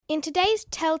In today's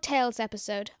Tell Tales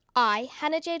episode, I,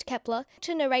 Hannah Jade Kepler,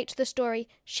 to narrate the story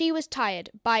She Was Tired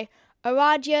by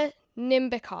Aradhya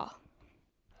Nimbikar.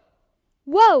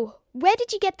 Whoa! Where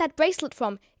did you get that bracelet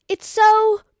from? It's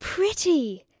so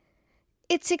pretty!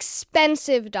 It's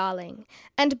expensive, darling.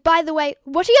 And by the way,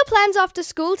 what are your plans after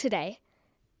school today?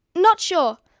 Not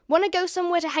sure. Want to go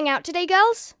somewhere to hang out today,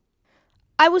 girls?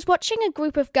 I was watching a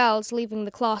group of girls leaving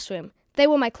the classroom. They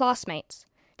were my classmates.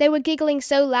 They were giggling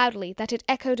so loudly that it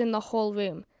echoed in the whole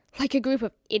room, like a group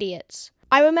of idiots.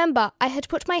 I remember I had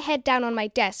put my head down on my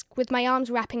desk with my arms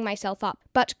wrapping myself up,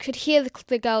 but could hear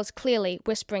the girls clearly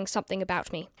whispering something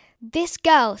about me. This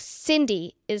girl,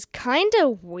 Cindy, is kinda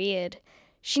weird.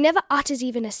 She never utters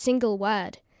even a single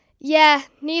word. Yeah,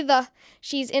 neither.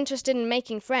 She's interested in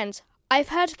making friends. I've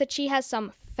heard that she has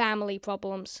some family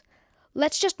problems.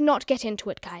 Let's just not get into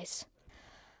it, guys.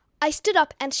 I stood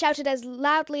up and shouted as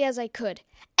loudly as I could.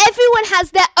 Everyone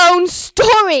has their own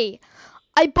story!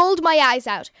 I bawled my eyes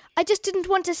out. I just didn't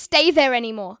want to stay there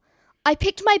anymore. I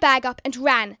picked my bag up and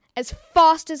ran as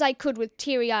fast as I could with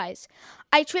teary eyes.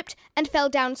 I tripped and fell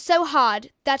down so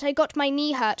hard that I got my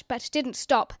knee hurt but didn't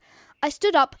stop. I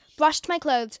stood up, brushed my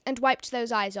clothes, and wiped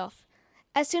those eyes off.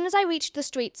 As soon as I reached the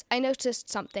streets, I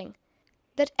noticed something.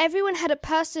 That everyone had a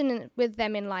person with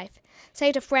them in life, say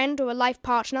it a friend or a life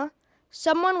partner,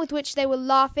 someone with which they were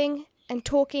laughing and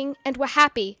talking and were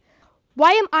happy.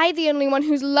 Why am I the only one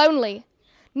who's lonely?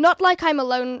 Not like I'm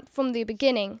alone from the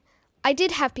beginning. I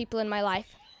did have people in my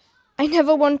life. I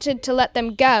never wanted to let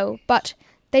them go, but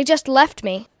they just left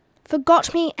me,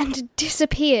 forgot me, and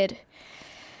disappeared.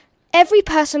 Every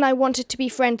person I wanted to be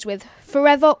friends with,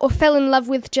 forever, or fell in love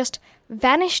with just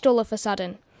vanished all of a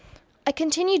sudden. I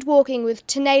continued walking with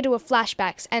tornado of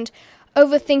flashbacks and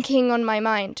overthinking on my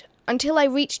mind until I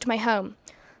reached my home.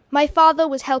 My father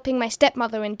was helping my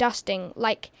stepmother in dusting.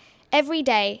 Like, every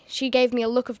day, she gave me a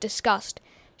look of disgust.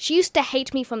 She used to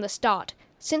hate me from the start,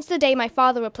 since the day my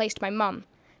father replaced my mum.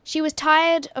 She was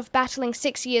tired of battling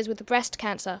 6 years with breast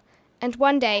cancer, and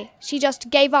one day, she just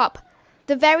gave up.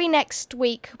 The very next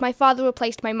week, my father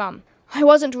replaced my mum. I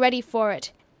wasn't ready for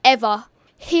it. Ever.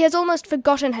 He has almost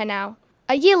forgotten her now.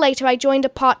 A year later, I joined a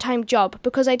part-time job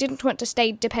because I didn't want to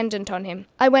stay dependent on him.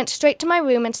 I went straight to my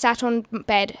room and sat on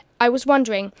bed. I was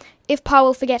wondering if Pa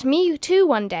will forget me too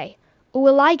one day, or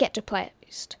will I get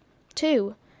replaced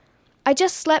too? I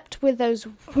just slept with those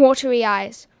watery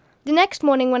eyes. The next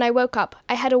morning when I woke up,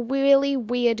 I had a really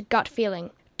weird gut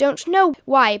feeling. Don't know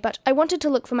why, but I wanted to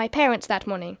look for my parents that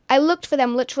morning. I looked for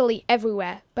them literally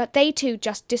everywhere, but they too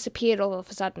just disappeared all of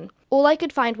a sudden. All I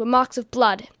could find were marks of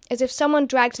blood, as if someone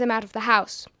dragged them out of the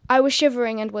house. I was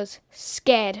shivering and was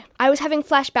scared. I was having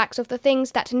flashbacks of the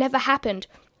things that never happened.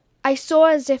 I saw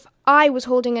as if I was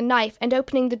holding a knife and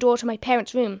opening the door to my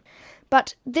parents' room.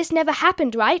 But this never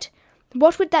happened, right?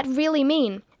 What would that really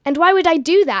mean? And why would I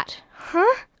do that?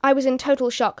 Huh? I was in total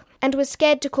shock, and was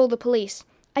scared to call the police.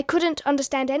 I couldn't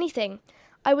understand anything.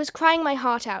 I was crying my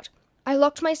heart out. I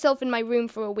locked myself in my room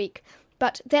for a week,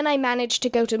 but then I managed to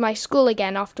go to my school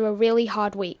again after a really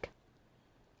hard week.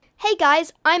 Hey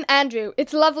guys, I'm Andrew.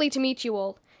 It's lovely to meet you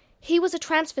all. He was a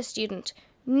transfer student.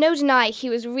 No deny he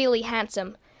was really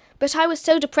handsome. But I was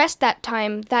so depressed that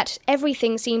time that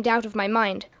everything seemed out of my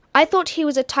mind. I thought he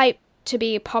was a type to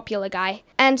be a popular guy,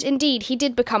 and indeed he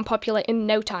did become popular in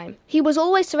no time. He was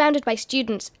always surrounded by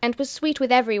students and was sweet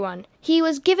with everyone. He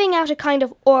was giving out a kind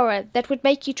of aura that would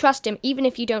make you trust him even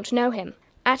if you don't know him.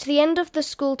 At the end of the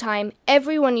school time,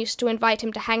 everyone used to invite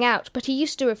him to hang out, but he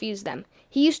used to refuse them.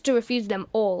 He used to refuse them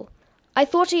all. I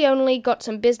thought he only got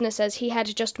some business as he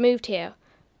had just moved here.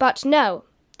 But no,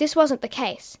 this wasn't the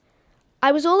case.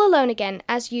 I was all alone again,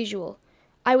 as usual.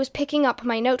 I was picking up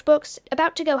my notebooks,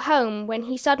 about to go home, when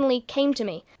he suddenly came to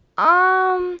me.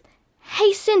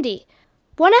 Hey Cindy,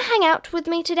 wanna hang out with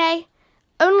me today?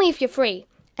 Only if you're free.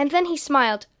 And then he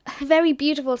smiled, a very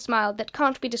beautiful smile that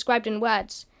can't be described in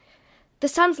words. The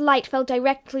sun's light fell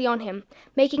directly on him,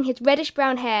 making his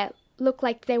reddish-brown hair look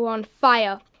like they were on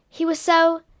fire. He was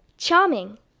so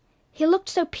charming. He looked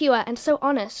so pure and so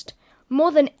honest,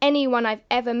 more than anyone I've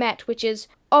ever met, which is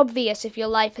obvious if your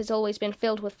life has always been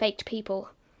filled with faked people.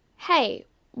 Hey,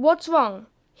 what's wrong?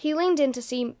 He leaned in to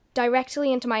see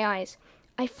directly into my eyes.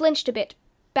 I flinched a bit,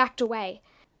 backed away.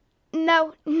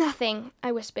 No, nothing,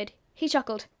 I whispered. He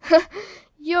chuckled.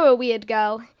 You're a weird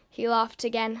girl. He laughed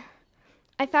again.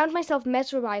 I found myself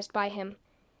mesmerized by him.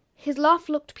 His laugh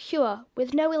looked pure,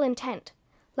 with no ill intent,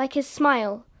 like his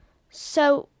smile.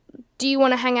 So, do you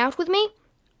want to hang out with me?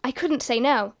 I couldn't say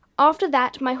no. After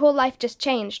that, my whole life just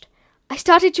changed. I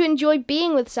started to enjoy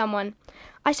being with someone.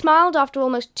 I smiled after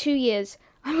almost 2 years.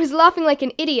 I was laughing like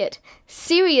an idiot.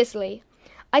 Seriously.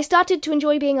 I started to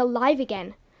enjoy being alive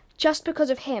again, just because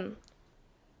of him.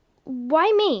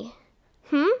 Why me?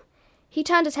 He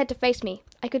turned his head to face me.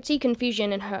 I could see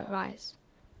confusion in her eyes.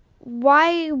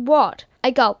 Why what?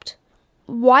 I gulped.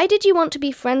 Why did you want to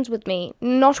be friends with me,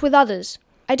 not with others?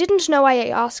 I didn't know why I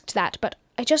asked that, but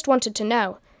I just wanted to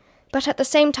know. But at the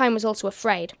same time was also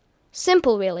afraid.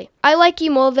 Simple, really. I like you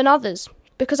more than others,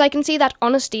 because I can see that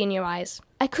honesty in your eyes.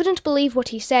 I couldn't believe what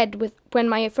he said when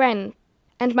my friend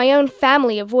and my own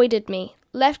family avoided me,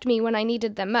 left me when I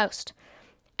needed them most.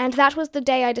 And that was the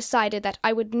day I decided that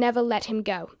I would never let him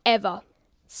go, ever.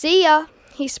 See ya,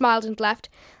 he smiled and left.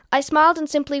 I smiled and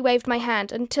simply waved my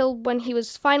hand until, when he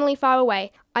was finally far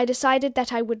away, I decided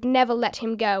that I would never let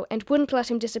him go and wouldn't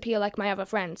let him disappear like my other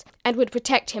friends, and would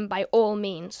protect him by all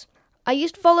means. I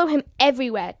used to follow him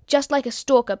everywhere, just like a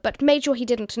stalker, but made sure he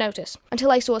didn't notice,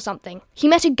 until I saw something. He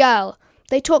met a girl.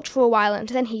 They talked for a while, and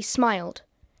then he smiled.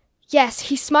 Yes,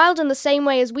 he smiled in the same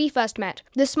way as we first met.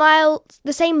 The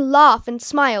same laugh and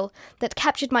smile that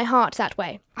captured my heart that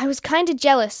way. I was kinda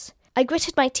jealous. I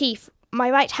gritted my teeth. My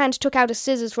right hand took out a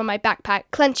scissors from my backpack,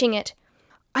 clenching it.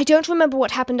 I don't remember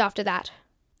what happened after that.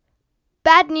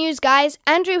 Bad news, guys.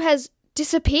 Andrew has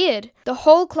disappeared. The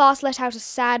whole class let out a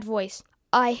sad voice.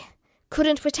 I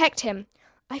couldn't protect him.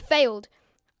 I failed.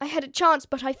 I had a chance,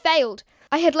 but I failed.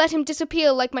 I had let him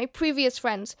disappear like my previous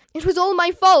friends. It was all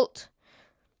my fault.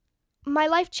 My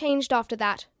life changed after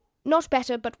that. Not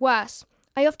better, but worse.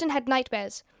 I often had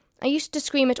nightmares. I used to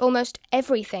scream at almost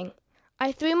everything.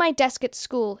 I threw my desk at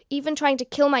school, even trying to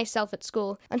kill myself at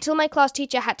school, until my class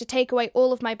teacher had to take away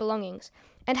all of my belongings,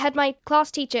 and had my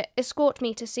class teacher escort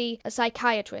me to see a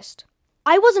psychiatrist.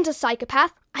 I wasn't a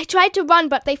psychopath. I tried to run,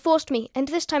 but they forced me, and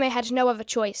this time I had no other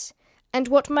choice. And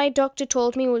what my doctor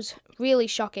told me was really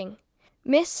shocking.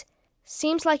 Miss,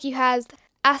 seems like you has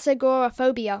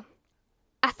agoraphobia.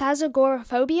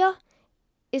 Agoraphobia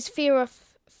is fear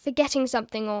of forgetting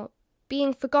something or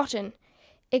being forgotten,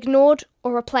 ignored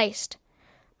or replaced.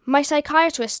 My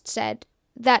psychiatrist said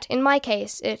that in my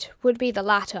case it would be the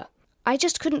latter. I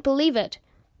just couldn't believe it.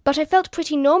 But I felt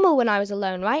pretty normal when I was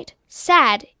alone, right?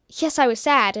 Sad. Yes, I was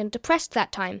sad and depressed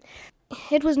that time.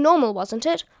 It was normal, wasn't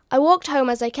it? I walked home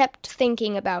as I kept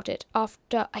thinking about it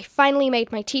after I finally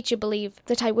made my teacher believe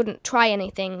that I wouldn't try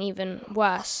anything even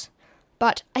worse.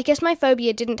 But I guess my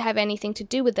phobia didn't have anything to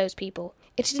do with those people.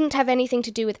 It didn't have anything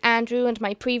to do with Andrew and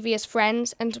my previous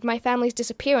friends and my family's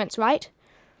disappearance, right?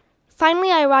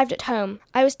 Finally, I arrived at home.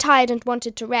 I was tired and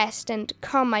wanted to rest and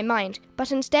calm my mind,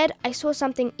 but instead I saw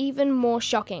something even more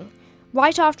shocking.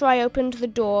 Right after I opened the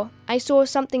door, I saw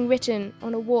something written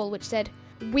on a wall which said,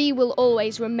 "We will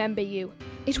always remember you."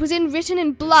 It was written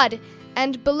in blood,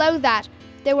 and below that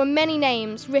there were many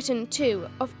names written too,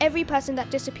 of every person that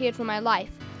disappeared from my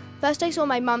life. First I saw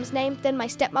my mum's name, then my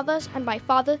stepmother's and my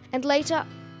father, and later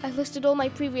I listed all my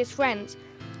previous friends,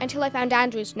 until I found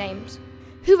Andrew's names.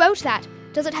 Who wrote that?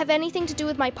 Does it have anything to do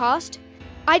with my past?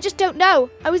 I just don't know.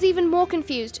 I was even more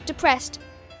confused, depressed.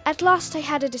 At last I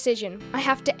had a decision. I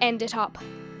have to end it up.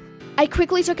 I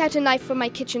quickly took out a knife from my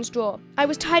kitchen's drawer. I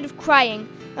was tired of crying.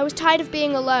 I was tired of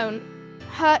being alone.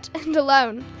 Hurt and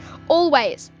alone.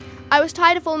 Always. I was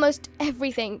tired of almost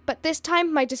everything, but this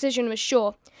time my decision was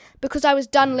sure, because I was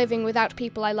done living without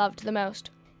people I loved the most.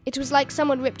 It was like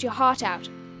someone ripped your heart out.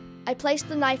 I placed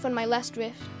the knife on my left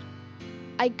wrist.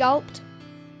 I gulped,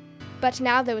 but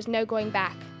now there was no going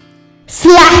back.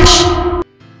 Slash!